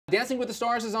Dancing with the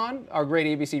Stars is on, our great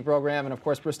ABC program, and of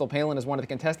course Bristol Palin is one of the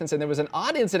contestants, and there was an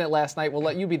odd incident last night. We'll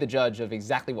let you be the judge of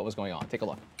exactly what was going on. Take a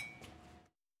look.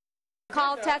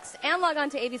 Call, text, and log on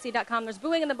to abc.com. There's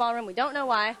booing in the ballroom. We don't know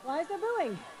why. Why is there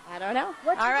booing? I don't know.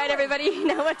 All right, everybody, you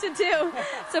know what to do.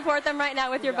 Support them right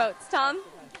now with your votes. Tom?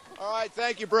 All right,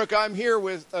 thank you, Brooke. I'm here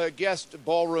with guest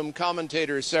ballroom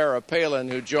commentator Sarah Palin,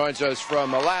 who joins us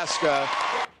from Alaska.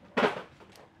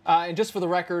 And just for the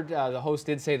record, the host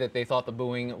did say that they thought the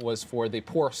booing was for the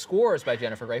poor scores by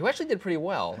Jennifer Grey, who actually did pretty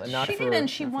well. And not she for, did, and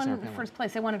she won first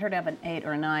place. They wanted her to have an 8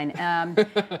 or a 9.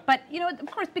 But, you know, of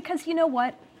course, because you know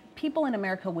what? People in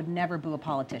America would never boo a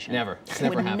politician. Never. It's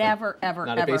never happened. Never, ever,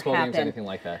 not ever at baseball happen. games, anything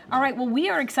like that. All right, well, we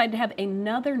are excited to have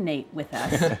another Nate with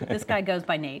us. This guy goes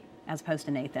by Nate, as opposed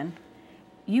to Nathan.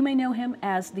 You may know him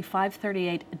as the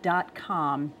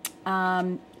 538.com.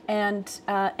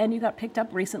 And you got picked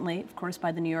up recently, of course,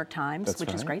 by the New York Times,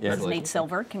 which is great. This is Nate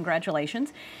Silver.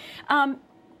 Congratulations.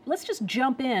 Let's just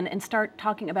jump in and start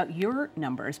talking about your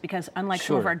numbers, because unlike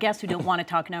some of our guests who don't want to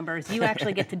talk numbers, you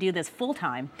actually get to do this full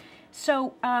time.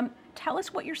 So tell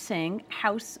us what you're seeing,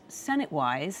 House,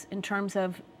 Senate-wise, in terms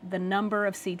of the number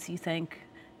of seats you think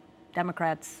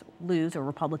Democrats lose or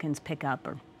Republicans pick up.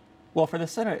 Or well, for the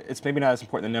Senate, it's maybe not as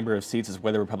important the number of seats as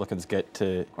whether Republicans get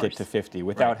to 50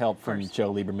 without help from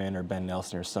Joe Lieberman or Ben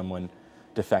Nelson or someone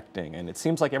defecting. And it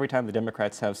seems like every time the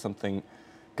Democrats have something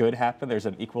good happen, there's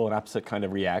an equal and opposite kind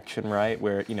of reaction, right?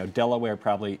 Where, you know, Delaware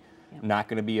probably not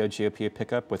going to be a GOP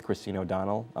pickup with Christine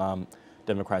O'Donnell.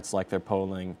 Democrats like their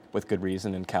polling with good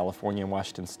reason in California and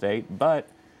Washington State. But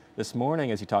this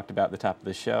morning, as you talked about at the top of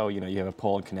the show, you know, you have a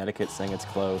poll in Connecticut saying it's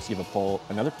close. You have a poll,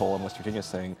 another poll in West Virginia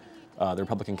saying the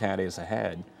Republican candidate is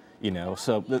ahead. You know,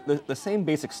 so the same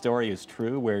basic story is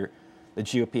true, where the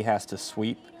GOP has to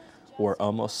sweep or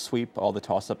almost sweep all the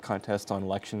toss-up contests on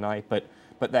election night. But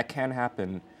that can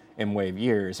happen in wave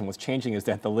years. And what's changing is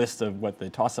that the list of what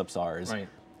the toss-ups are is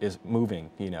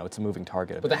moving. You know, it's a moving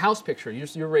target. But the House picture,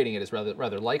 you're rating it as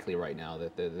rather likely right now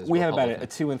that there's we have about a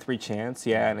 2 in 3 chance,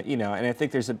 and you know, and I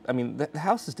think there's I mean, the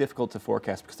House is difficult to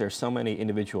forecast because there's so many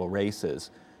individual races.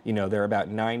 You know, there are about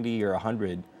 90 or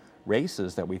 100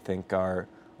 races that we think are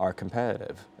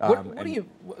competitive. What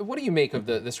do you make of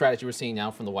the strategy we're seeing now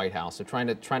from the White House of trying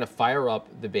to fire up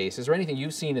the base? Is there anything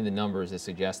you've seen in the numbers that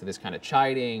suggests that this kind of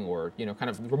chiding or, you know, kind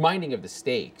of reminding of the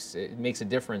stakes, it makes a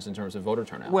difference in terms of voter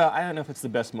turnout? Well, I don't know if it's the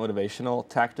best motivational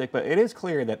tactic, but it is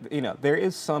clear that, you know, there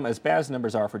is some, as bad as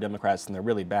numbers are for Democrats, and they're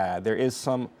really bad, there is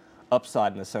some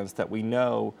upside in the sense that we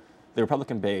know the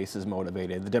Republican base is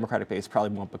motivated. The Democratic base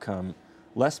probably won't become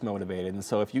less motivated. And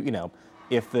so if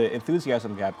if the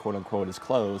enthusiasm gap, quote unquote, is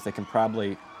closed, they can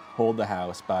probably hold the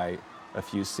House by a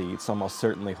few seats, almost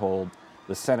certainly hold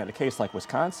the Senate. A case like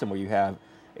Wisconsin, where you have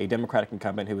a Democratic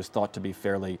incumbent who is thought to be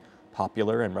fairly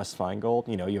popular, and Russ Feingold.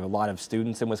 You know, you have a lot of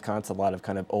students in Wisconsin, a lot of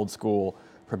kind of old school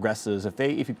progressives. If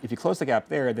you close the gap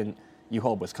there, then you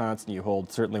hold Wisconsin, you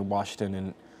hold certainly Washington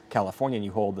and California, and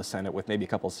you hold the Senate with maybe a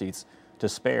couple seats to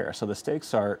spare. So the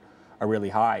stakes are really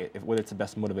high. Whether it's the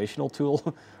best motivational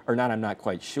tool or not, I'm not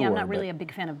quite sure. Yeah, I'm not really a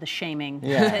big fan of the shaming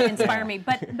to inspire me.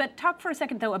 But talk for a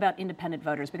second, though, about independent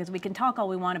voters, because we can talk all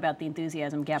we want about the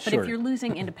enthusiasm gap. But if you're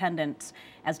losing independents,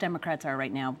 as Democrats are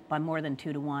right now, by more than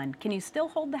 2 to 1, can you still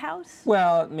hold the House?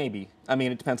 Well, maybe. I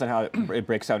mean, it depends on how it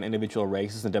breaks out in individual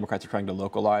races. The Democrats are trying to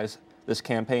localize this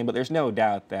campaign. But there's no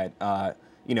doubt that,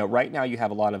 you know, right now you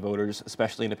have a lot of voters,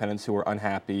 especially independents, who are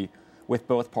unhappy with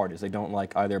both parties. They don't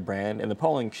like either brand, and the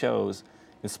polling shows,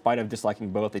 in spite of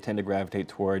disliking both, they tend to gravitate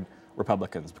toward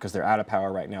Republicans because they're out of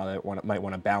power right now. They might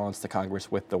want to balance the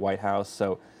Congress with the White House.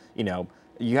 So, you know,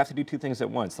 you have to do 2 things at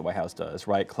once, the White House does,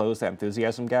 right? Close that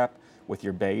enthusiasm gap with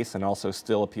your base and also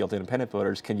still appeal to independent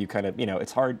voters. Can you kind of, you know,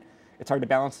 it's hard to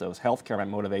balance those. Healthcare might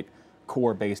motivate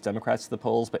core-based Democrats to the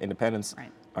polls, but independents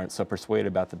aren't so persuaded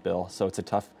about the bill. So it's a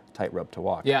tough tightrope to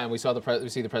walk. Yeah, and we see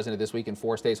the president this week in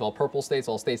 4 states, all purple states,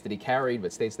 all states that he carried,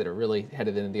 but states that are really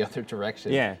headed in the other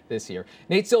direction this year.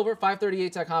 Nate Silver,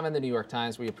 538.com and the New York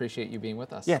Times. We appreciate you being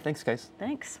with us. Yeah, thanks, guys.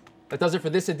 Thanks. That does it for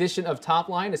this edition of Top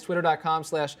Line. It's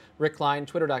twitter.com/Rick Klein,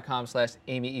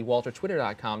 twitter.com/Amy E. Walter,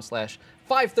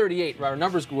 twitter.com/538. Our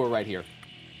numbers guru right here.